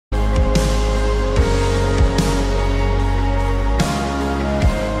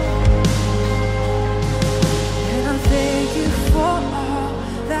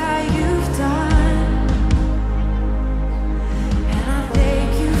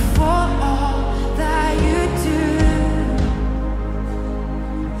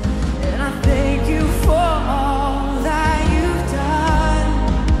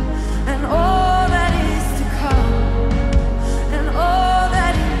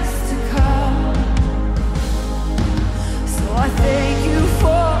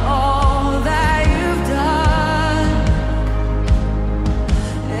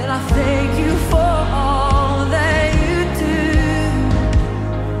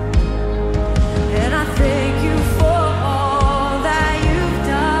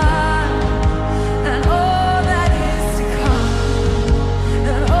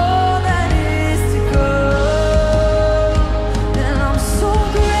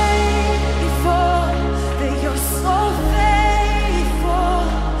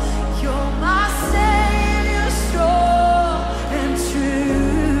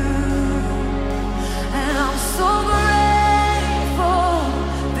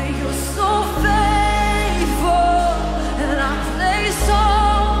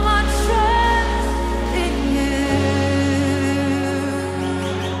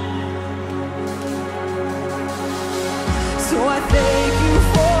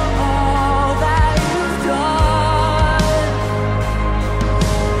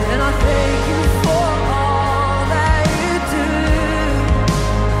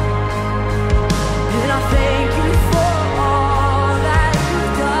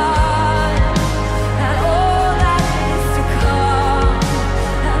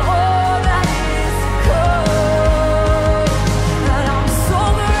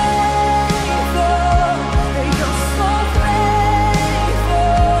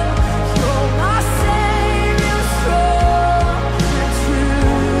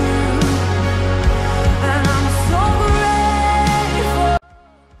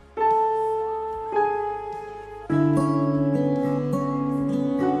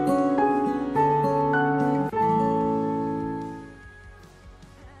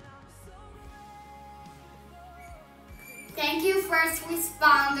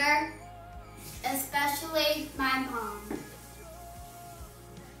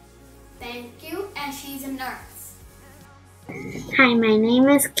thank you, and she's a nurse. Hi, my name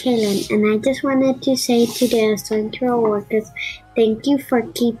is Kaylin, and I just wanted to say to the essential workers, thank you for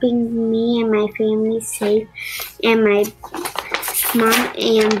keeping me and my family safe, and my mom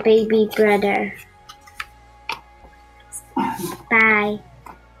and baby brother. Bye.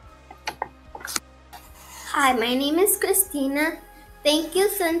 Hi, my name is Christina. Thank you,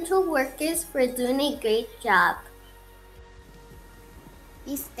 essential workers, for doing a great job.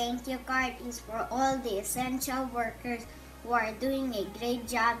 This thank you card is for all the essential workers who are doing a great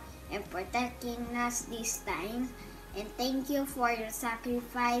job in protecting us this time. And thank you for your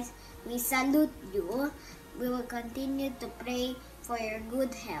sacrifice. We salute you. We will continue to pray for your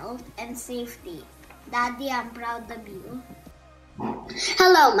good health and safety. Daddy, I'm proud of you.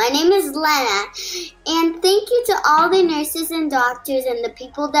 Hello, my name is Lena, and thank you to all the nurses and doctors and the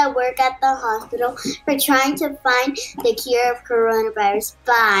people that work at the hospital for trying to find the cure of coronavirus.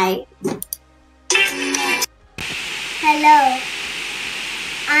 Bye. Hello,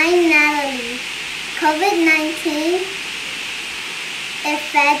 I'm Natalie. COVID-19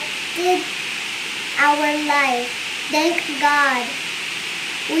 affected our life. Thank God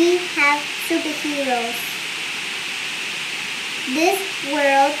we have superheroes. This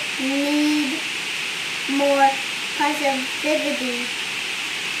world needs more positivity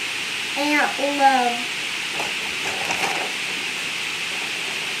and love.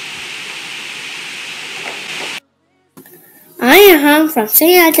 I am from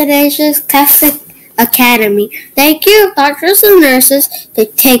St. Athanasius Catholic Academy. Thank you, doctors and nurses, to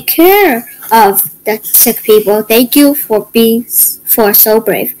take care of the sick people. Thank you for being so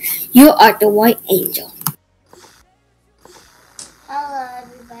brave. You are the white angel. Hello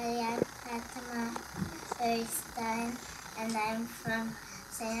everybody, I'm Fatima Thurston and I'm from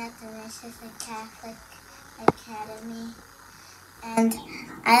St. Athanasius Catholic Academy. And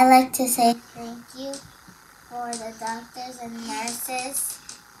I like to say thank you for the doctors and nurses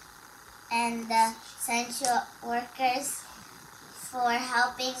and the essential workers for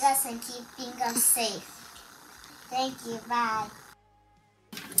helping us and keeping us safe. Thank you, bye.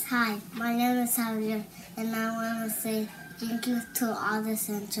 Hi, my name is Javier, and I want to say thank you to all the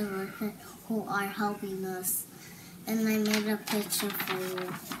essential workers who are helping us. And I made a picture for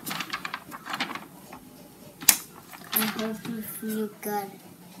you. I hope you feel good.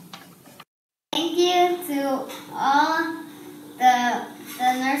 Thank you to all the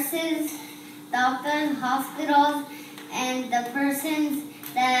nurses, doctors, hospitals, and the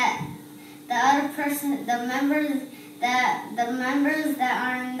members that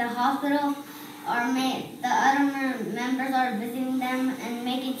are in the hospital, the other members are visiting them and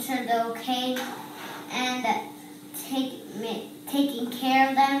making sure they're okay and taking care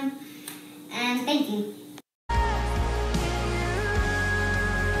of them. And thank you.